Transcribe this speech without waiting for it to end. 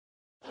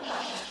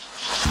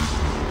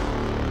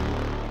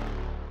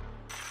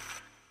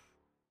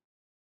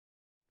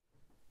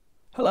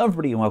Hello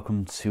everybody and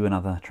welcome to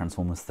another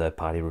Transformers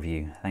third-party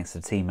review. Thanks to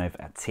the team over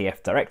at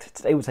TF Direct.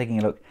 Today we're taking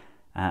a look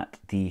at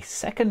the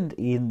second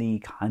in the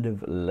kind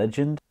of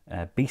legend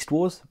Beast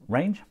Wars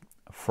range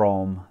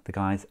from the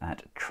guys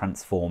at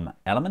Transform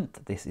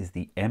Element. This is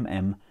the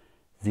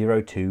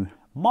MM-02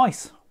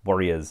 Mice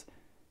Warriors,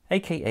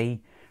 aka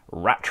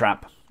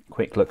Rattrap.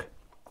 Quick look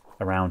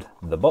around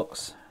the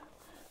box.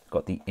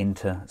 Got the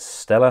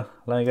Interstellar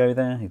logo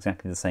there,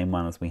 exactly the same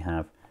one as we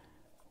have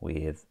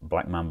with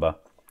Black Mamba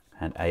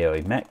and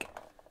AOA Mech.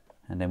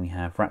 And then we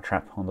have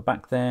Rattrap on the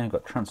back there. We've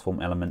got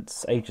Transform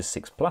Elements, ages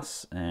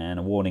 6+, and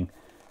a warning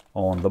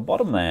on the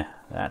bottom there.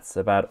 That's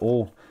about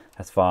all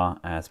as far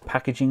as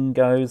packaging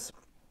goes.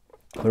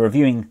 We're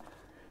reviewing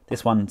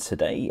this one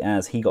today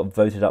as he got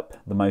voted up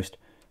the most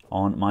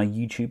on my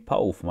YouTube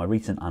poll for my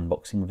recent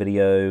unboxing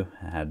video.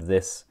 I had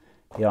this,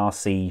 the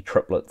RC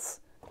triplets,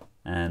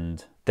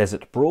 and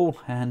Desert Brawl,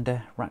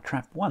 and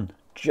Rattrap won.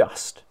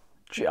 Just,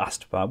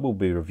 but I will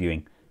be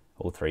reviewing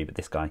all three, but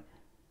this guy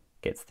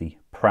gets the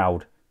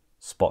proud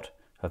spot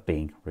of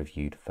being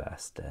reviewed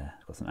first.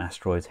 Got some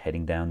asteroids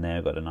heading down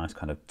there. Got a nice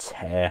kind of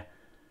tear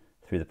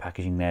through the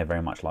packaging there,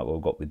 very much like what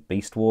we've got with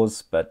Beast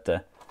Wars. But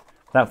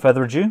without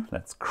further ado,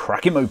 let's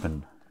crack him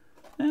open.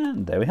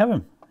 And there we have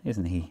him.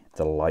 Isn't he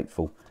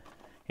delightful?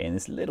 In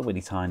this little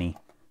bitty tiny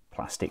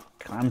plastic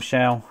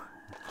clamshell.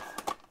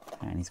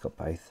 And he's got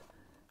both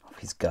of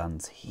his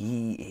guns.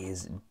 He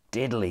is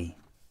diddly.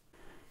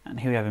 And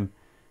here we have him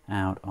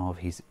out of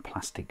his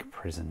plastic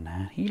prison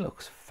now. He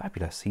looks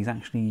fabulous. He's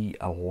actually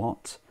a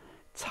lot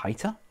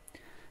tighter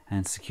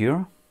and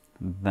secure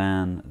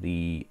than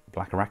the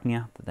Black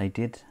Arachnia that they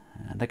did.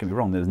 Don't get me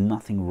wrong, there was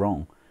nothing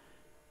wrong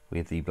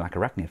with the Black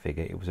Arachnia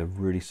figure. It was a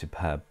really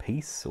superb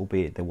piece,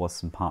 albeit there was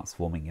some parts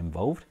forming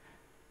involved.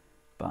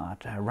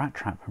 But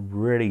Rattrap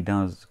really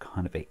does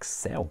kind of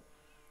excel.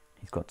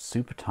 He's got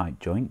super tight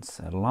joints.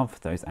 I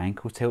love those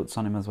ankle tilts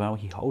on him as well.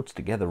 He holds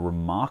together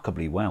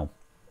remarkably well.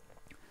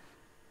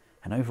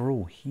 And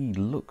overall, he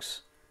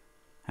looks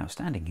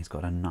outstanding. He's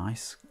got a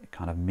nice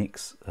kind of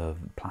mix of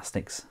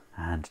plastics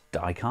and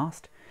die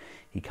cast.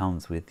 He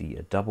comes with the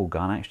double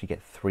gun. I actually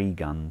get 3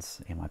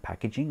 guns in my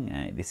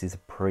packaging. This is a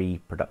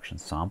pre-production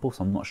sample,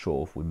 so I'm not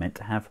sure if we're meant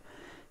to have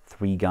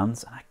 3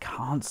 guns. And I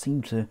can't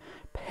seem to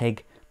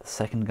peg the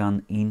second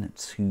gun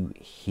into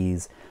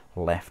his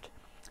left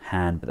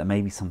hand, but that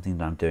may be something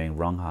that I'm doing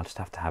wrong. I'll just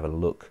have to have a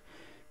look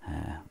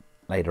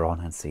later on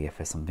and see if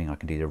there's something I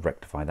can do to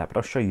rectify that, but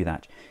I'll show you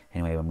that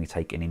anyway when we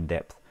take an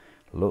in-depth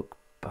look.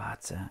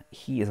 But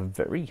he is a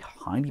very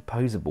highly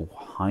posable,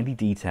 highly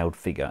detailed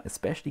figure,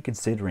 especially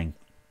considering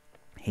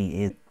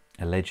he is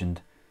a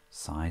legend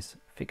size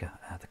figure.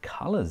 The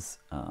colors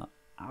are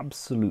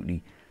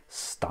absolutely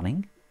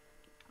stunning.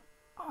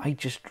 I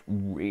just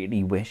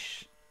really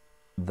wish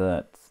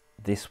that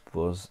this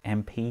was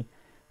MP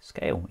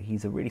scale.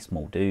 He's a really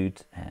small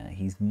dude.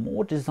 He's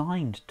more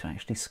designed to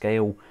actually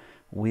scale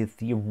with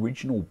the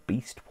original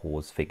Beast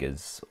Wars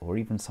figures, or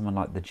even someone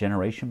like the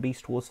Generation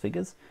Beast Wars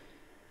figures,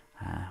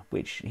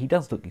 which he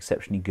does look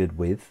exceptionally good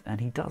with,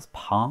 and he does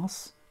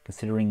pass,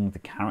 considering the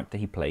character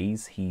he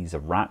plays. He's a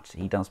rat.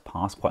 He does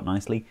pass quite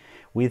nicely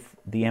with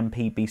the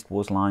MP Beast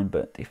Wars line,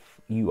 but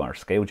if you are a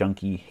scale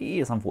junkie,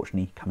 he is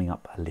unfortunately coming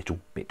up a little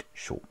bit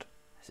short.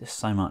 There's just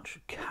so much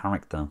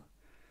character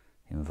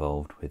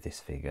involved with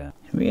this figure.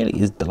 It really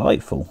is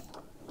delightful.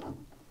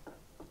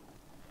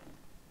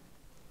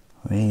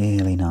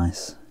 Really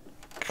nice,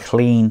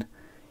 clean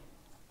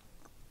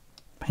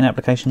paint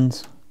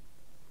applications.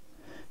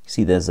 You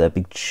see there's a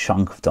big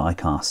chunk of die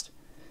cast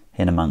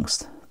in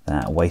amongst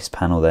that waist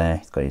panel there.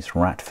 He's got his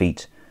rat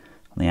feet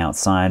on the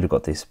outside. We've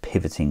got this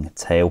pivoting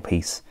tail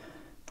piece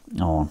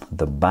on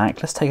the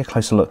back. Let's take a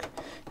closer look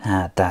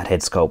at that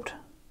head sculpt.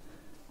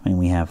 I mean,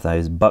 we have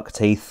those buck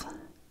teeth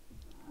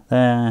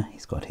there.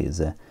 He's got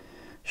his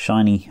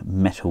shiny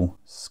metal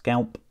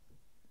scalp.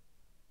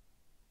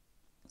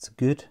 It's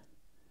good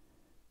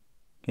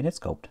head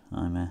sculpt.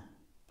 I'm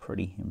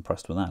pretty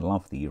impressed with that. I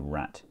love the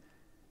rat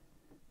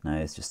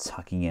nose just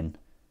tucking in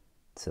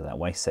to that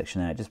waist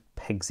section there. It just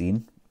pegs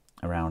in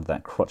around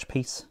that crotch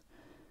piece.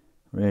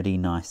 Really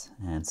nice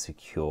and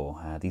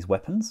secure. These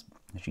weapons,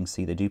 as you can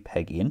see, they do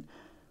peg in.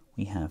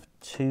 We have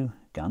 2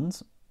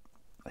 guns.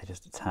 They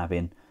just tab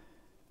in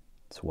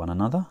to one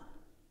another.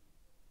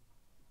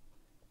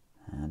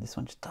 And this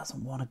one just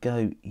doesn't want to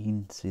go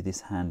into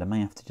this hand. I may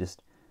have to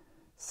just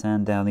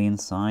sand down the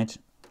inside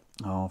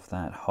of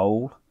that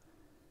hole.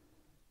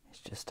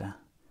 It just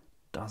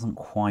doesn't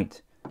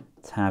quite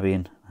tab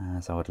in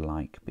as I would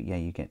like. But yeah,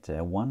 you get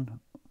one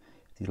of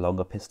these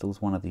longer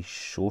pistols, one of these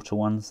shorter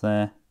ones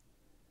there.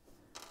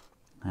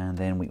 And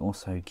then we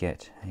also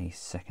get a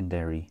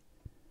secondary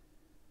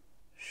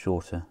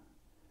shorter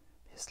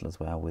pistol as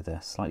well, with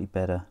a slightly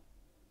better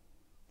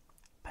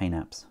paint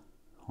apps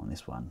on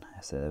this one.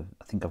 So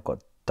I think I've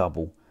got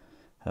double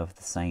of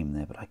the same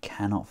there, but I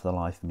cannot for the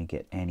life of me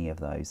get any of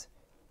those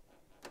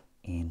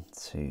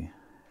into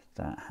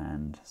that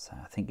hand. So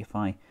I think if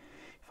I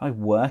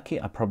work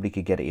it, I probably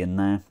could get it in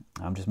there.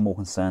 I'm just more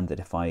concerned that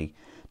if I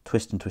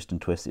twist and twist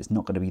and twist. It's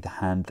not going to be the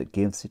hand that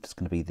gives, it's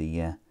going to be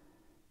the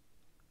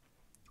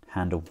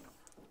handle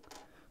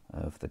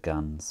of the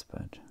guns,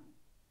 but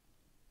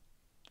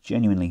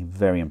genuinely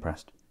very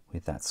impressed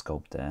with that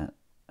sculpt there.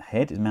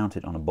 Head is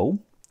mounted on a ball,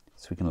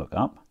 so we can look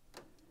up,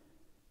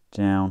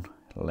 down,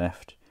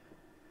 left,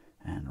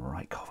 and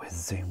right. God, we're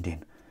zoomed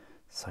in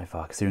so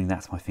far, considering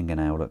that's my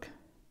fingernail, look.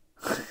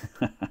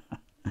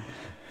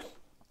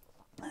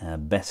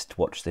 Best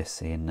watch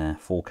this in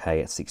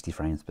 4K at 60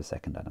 frames per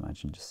second, I'd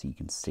imagine, just so you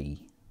can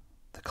see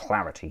the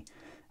clarity.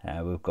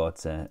 We've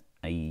got a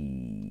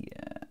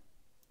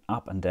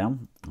up and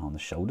down on the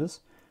shoulders.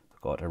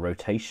 We've got a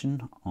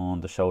rotation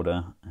on the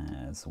shoulder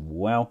as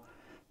well.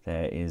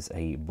 There is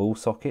a ball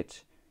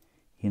socket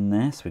in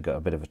there, so we've got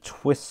a bit of a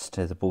twist.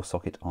 There's a ball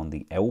socket on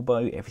the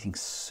elbow. Everything's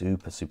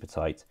super, super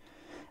tight.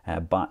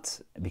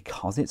 But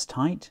because it's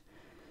tight,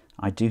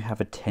 I do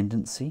have a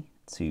tendency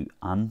to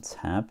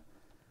untab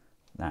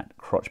that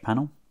crotch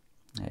panel.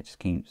 It just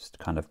keeps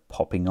kind of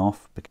popping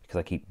off because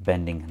I keep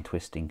bending and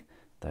twisting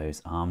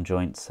those arm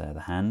joints.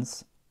 The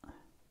hands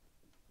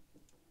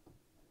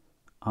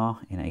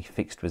are in a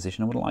fixed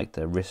position. I would like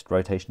the wrist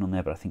rotation on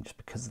there, but I think just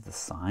because of the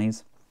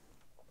size,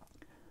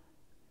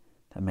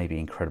 that may be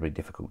incredibly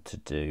difficult to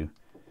do.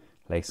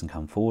 Legs can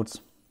come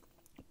forwards,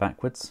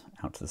 backwards,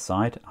 out to the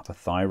side, upper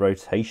thigh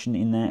rotation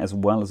in there, as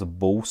well as a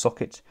ball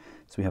socket.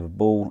 So we have a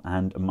ball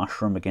and a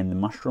mushroom. Again, the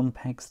mushroom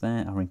pegs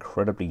there are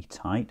incredibly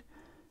tight.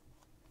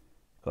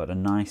 Got a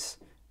nice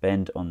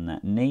bend on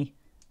that knee,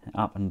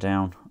 up and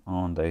down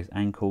on those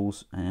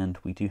ankles, and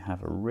we do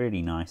have a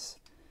really nice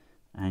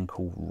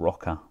ankle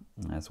rocker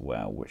as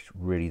well, which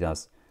really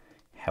does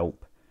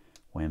help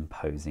when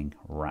posing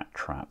rat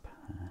trap.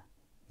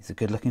 It's a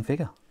good looking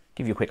figure.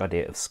 Give you a quick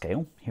idea of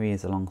scale. Here he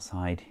is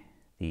alongside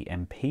the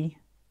MP,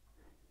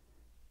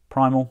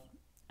 Primal,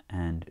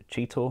 and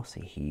Cheetor.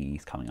 See,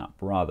 he's coming up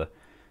rather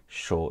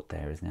short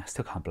there, isn't he? I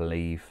still can't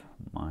believe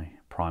my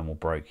Primal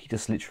broke. He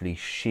just literally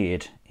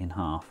sheared in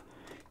half.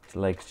 His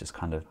legs just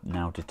kind of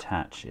now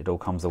detach. It all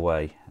comes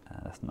away.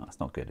 That's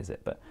not good, is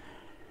it? But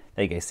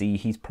there you go. See,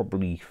 he's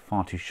probably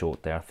far too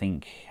short there. I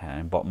think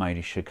in bot mode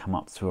he should come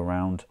up to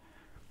around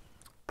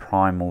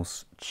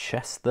Primal's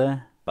chest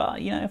there.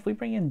 But, you know, if we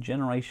bring in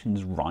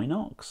Generations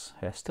Rhinox,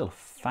 still a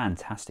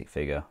fantastic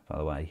figure, by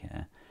the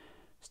way.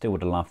 Still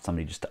would have loved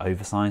somebody just to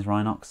oversize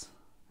Rhinox.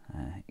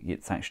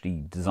 It's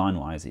actually,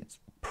 design-wise, it's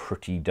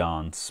pretty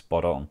darn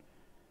spot on.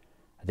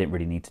 I didn't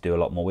really need to do a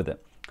lot more with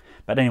it.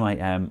 But anyway,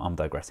 I'm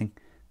digressing.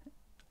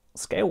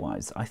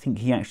 Scale-wise, I think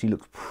he actually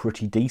looks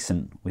pretty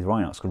decent with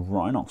Rhinox, because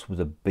Rhinox was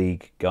a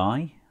big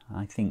guy.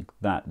 I think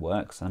that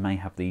works. I may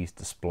have these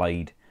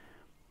displayed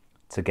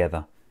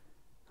together.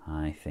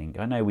 I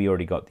know we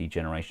already got the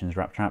Generations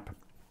Rattrap,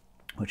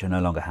 which I no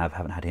longer have.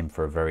 Haven't had him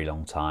for a very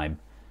long time.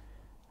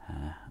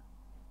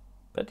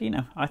 But, you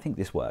know, I think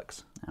this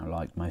works. Now,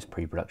 like most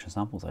pre-production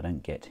samples, I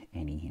don't get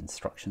any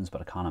instructions,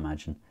 but I can't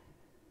imagine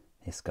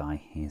this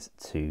guy is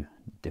too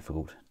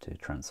difficult to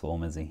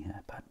transform, is he?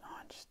 But no,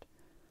 I'm just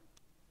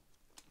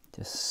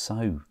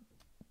so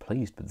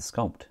pleased with the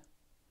sculpt.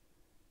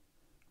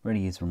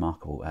 Really is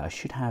remarkable. I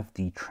should have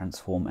the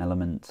transform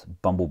element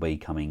Bumblebee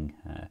coming.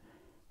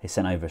 They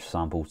sent over a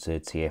sample to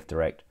TF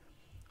Direct,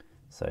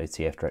 so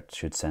TF Direct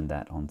should send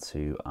that on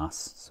to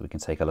us, so we can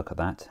take a look at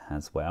that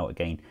as well.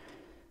 Again,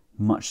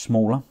 much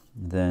smaller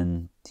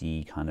than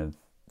the kind of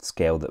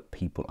scale that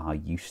people are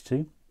used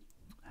to.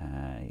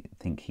 I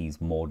think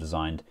he's more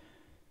designed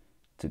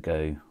to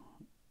go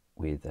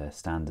with a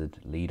standard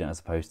leader as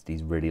opposed to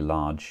these really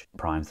large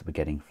primes that we're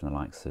getting from the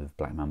likes of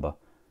Black Mamba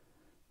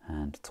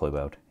and Toy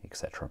World,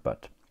 etc.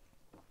 But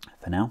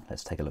for now,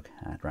 let's take a look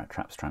at Rat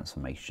Trap's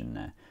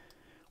transformation.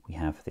 We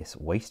have this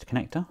waist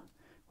connector,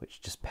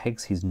 which just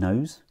pegs his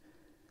nose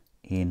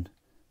in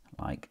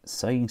like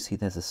so. You can see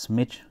there's a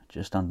smidge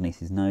just underneath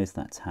his nose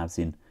that tabs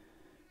in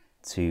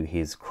to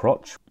his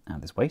crotch.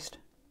 And this waist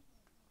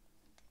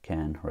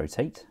can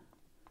rotate.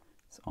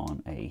 It's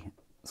on a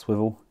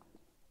swivel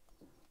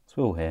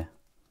here.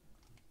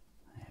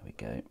 There we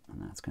go,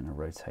 and that's going to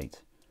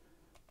rotate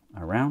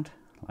around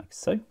like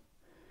so.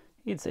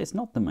 It's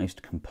not the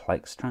most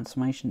complex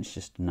transformation, it's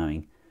just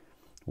knowing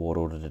what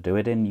order to do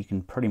it in. You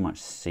can pretty much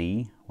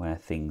see where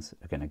things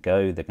are going to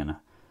go. They're going to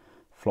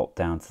flop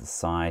down to the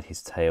side.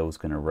 His tail's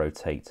going to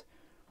rotate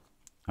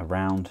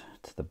around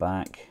to the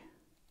back,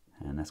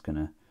 and that's going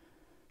to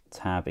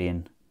tab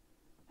in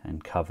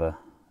and cover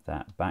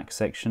that back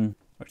section.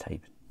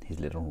 Rotate his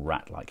little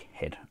rat-like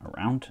head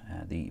around.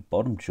 The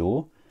bottom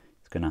jaw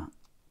is going to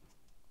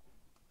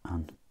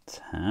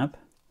untab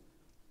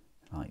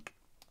like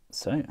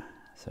so.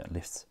 So it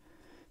lifts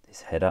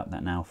this head up.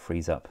 That now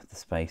frees up the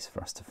space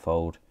for us to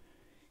fold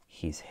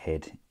his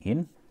head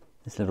in.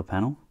 This little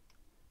panel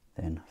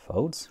then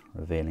folds,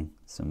 revealing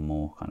some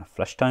more kind of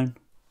flesh tone.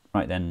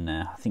 Right then,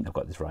 I think I've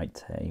got this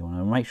right. You want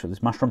to make sure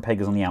this mushroom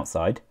peg is on the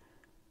outside,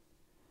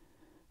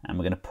 and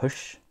we're going to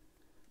push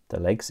the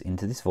legs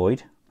into this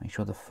void. Make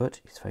sure the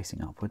foot is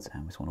facing upwards,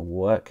 and we just want to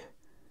work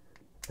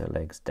the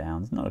legs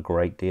down. There's not a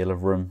great deal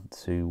of room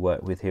to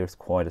work with here. It's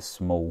quite a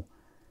small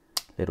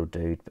little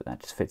dude, but that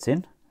just fits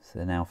in So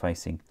they're now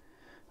facing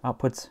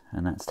upwards,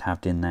 and that's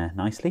tabbed in there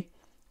nicely.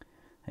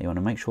 And you want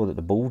to make sure that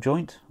the ball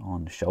joint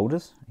on the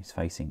shoulders is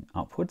facing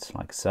upwards,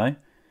 like so.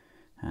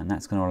 And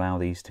that's going to allow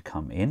these to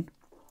come in.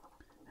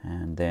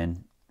 And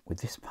then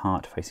with this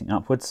part facing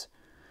upwards,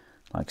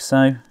 like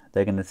so,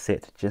 they're going to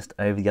sit just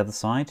over the other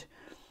side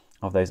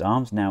of those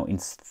arms. Now, in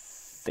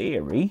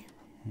theory,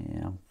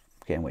 yeah, I'm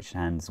forgetting which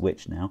hand's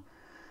which now.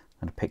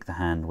 I'm going to pick the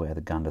hand where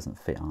the gun doesn't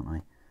fit, aren't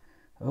I?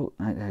 Oh,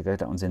 there we go,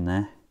 that one's in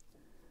there.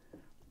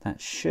 That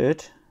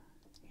should,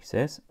 he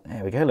says,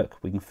 there we go, look,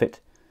 we can fit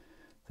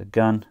the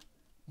gun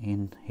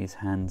in his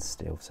hands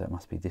still. So it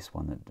must be this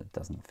one that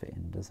doesn't fit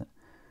in, does it?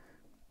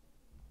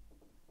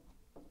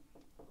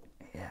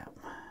 Yeah.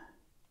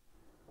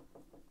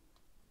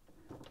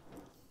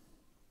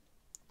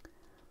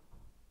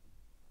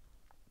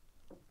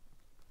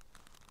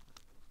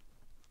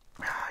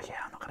 Yeah,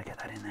 I'm not going to get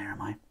that in there,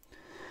 am I?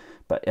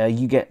 But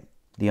you get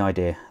the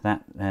idea.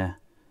 That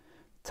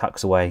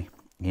tucks away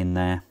in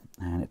there,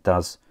 and it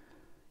does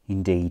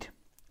indeed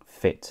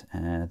fit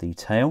the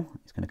tail.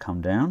 It's going to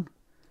come down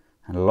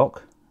and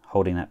lock,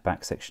 holding that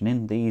back section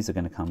in. These are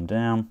going to come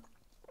down,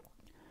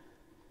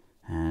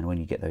 and when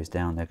you get those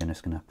down, they're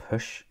just going to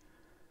push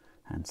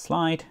and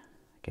slide.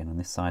 Again, on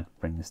this side,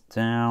 bring this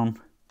down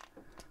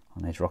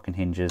on those rocking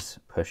hinges,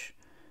 push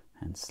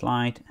and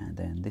slide, and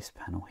then this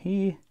panel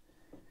here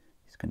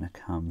is going to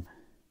come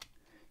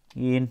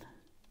in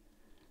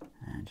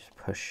and just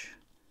push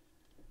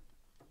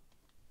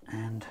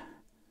and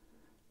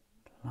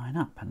line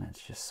up. And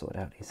let's just sort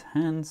out his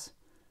hands.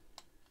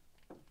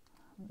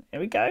 There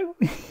we go.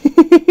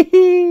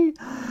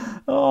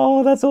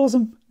 Oh, that's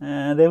awesome.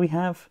 There we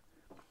have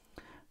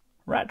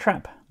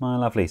Rattrap, my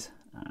lovelies.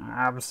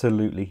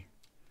 Absolutely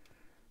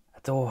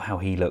adore how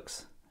he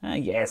looks.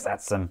 Yes,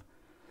 that's some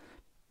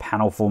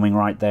panel forming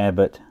right there,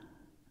 but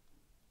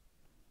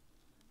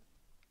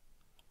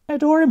I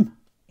adore him.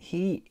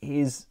 He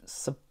is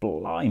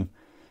sublime.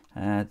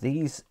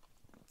 These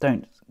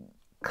don't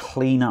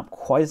clean up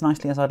quite as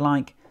nicely as I'd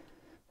like.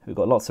 We've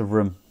got lots of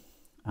room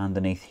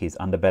underneath his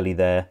underbelly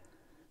there.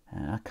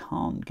 I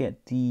can't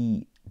get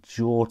the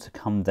jaw to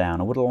come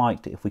down. I would have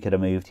liked it if we could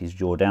have moved his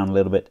jaw down a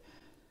little bit.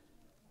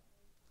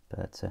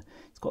 But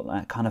it's got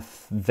that kind of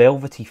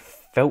velvety,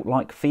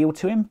 felt-like feel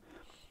to him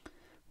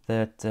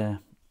that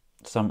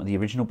some of the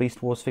original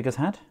Beast Wars figures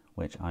had,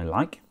 which I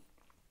like.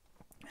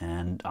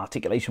 And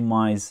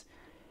articulation-wise,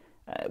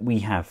 we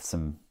have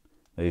some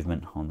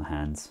movement on the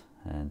hands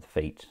and the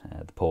feet,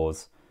 the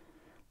paws.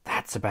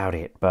 That's about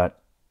it,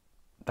 but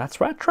that's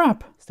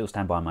Rattrap. Still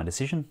stand by my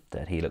decision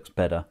that he looks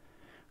better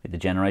with the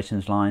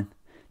Generations line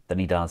than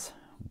he does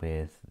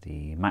with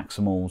the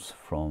Maximals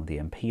from the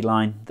MP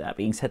line. That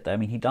being said, though, I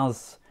mean, he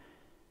does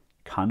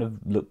kind of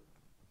look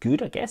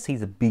good, I guess.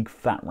 He's a big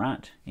fat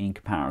rat in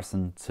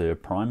comparison to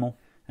Primal.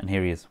 And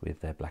here he is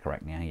with Black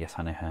Arachnia. Yes,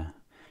 I know her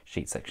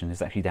sheet section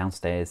is actually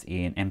downstairs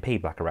in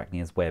MP Black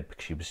Arachnia's web,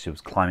 because she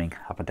was climbing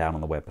up and down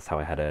on the web. That's how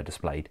I had her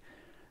displayed.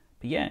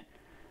 But yeah,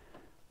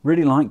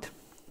 really liked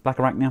Black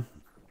Arachnia.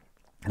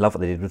 I love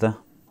what they did with her.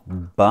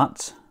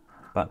 But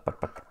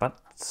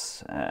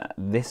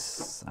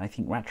this, I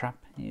think Rattrap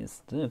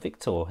is the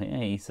victor. Yeah,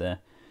 he's a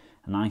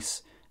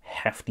nice,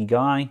 hefty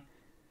guy.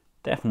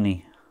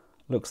 Definitely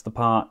looks the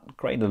part.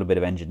 Great little bit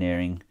of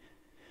engineering.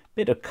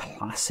 Bit of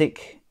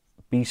classic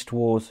Beast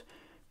Wars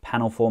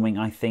panel forming,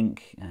 I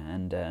think,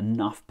 and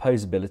enough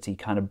posability,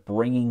 kind of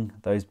bringing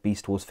those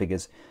Beast Wars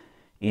figures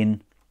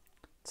in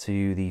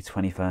to the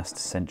 21st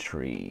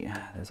century.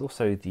 There's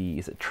also the,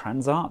 is it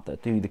Transart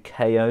that do the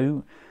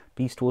KO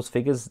Beast Wars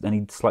figures,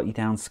 then slightly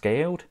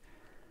downscaled.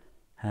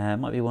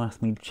 Might be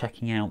worth me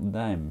checking out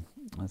them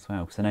as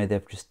well, because I know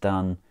they've just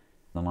done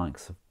the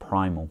likes of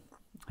Primal,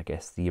 I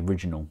guess the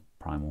original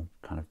Primal,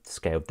 kind of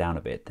scaled down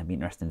a bit. It'd be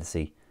interesting to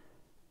see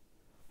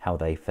how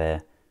they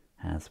fare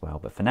as well.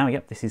 But for now,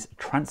 yep, this is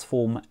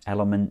Transform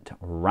Element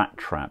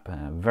Rattrap.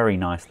 A very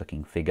nice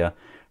looking figure.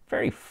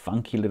 Very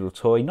funky little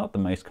toy. Not the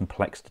most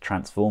complex to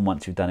transform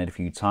once you've done it a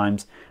few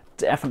times.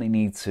 Definitely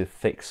need to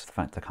fix the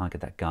fact I can't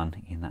get that gun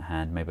in that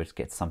hand. Maybe I'll just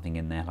get something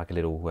in there, like a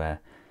little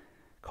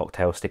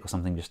cocktail stick or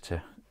something, just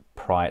to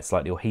pry it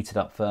slightly or heat it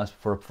up first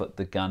before I put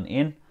the gun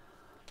in.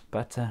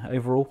 But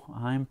overall,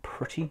 I'm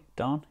pretty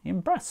darn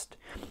impressed.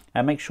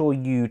 Make sure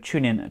you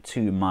tune in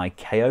to my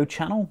KO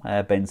channel,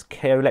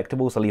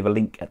 Benscollectables. I'll leave a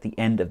link at the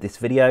end of this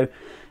video.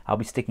 I'll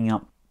be sticking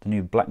up the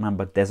new Black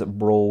Mamba Desert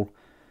Brawl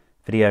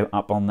video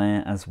up on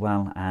there, as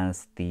well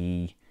as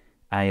the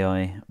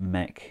AI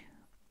Mech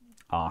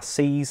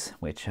RCs,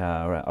 which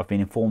are, I've been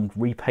informed,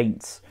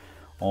 repaints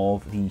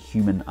of the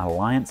Human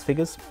Alliance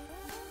figures.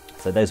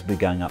 So those will be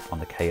going up on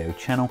the KO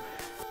channel.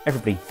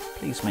 Everybody,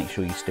 please make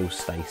sure you still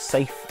stay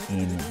safe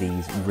in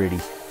these really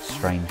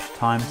strange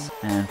times.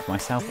 And for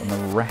myself and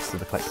the rest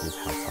of the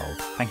Collectables household,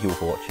 thank you all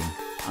for watching.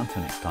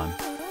 Until next time,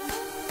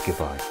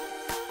 goodbye.